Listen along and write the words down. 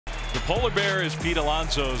The Polar Bear is Pete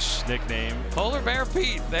Alonso's nickname. Polar Bear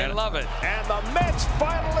Pete, they love it. And the Mets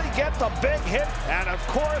finally get the big hit, and of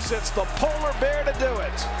course it's the Polar Bear to do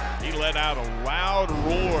it. He let out a loud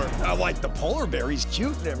roar. I like the Polar Bear. He's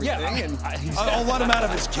cute and everything. I'll let him out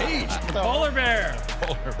of his cage. The Polar Bear.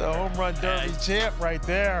 The home run derby champ right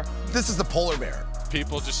there. This is the Polar Bear.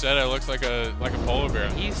 People just said it looks like a polar bear.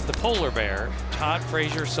 He's the Polar Bear. Todd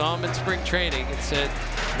Frazier saw him in spring training and said,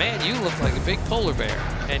 man, you look like a big polar bear.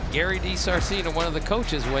 And Gary DiSarcina, one of the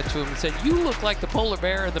coaches, went to him and said, you look like the polar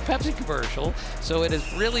bear in the Pepsi commercial. So it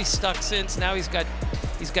has really stuck since. Now he's got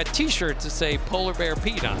t-shirts that say Polar Bear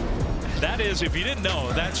Pete on them. That is, if you didn't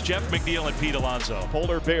know, that's Jeff McNeil and Pete Alonso.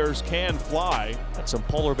 Polar bears can fly. Got some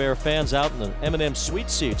Polar Bear fans out in the M&M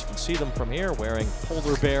Suite seats. You can see them from here wearing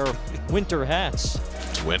Polar Bear winter hats.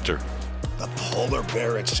 It's winter. The Polar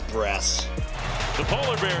Bear Express. The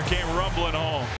Polar Bear came rumbling home.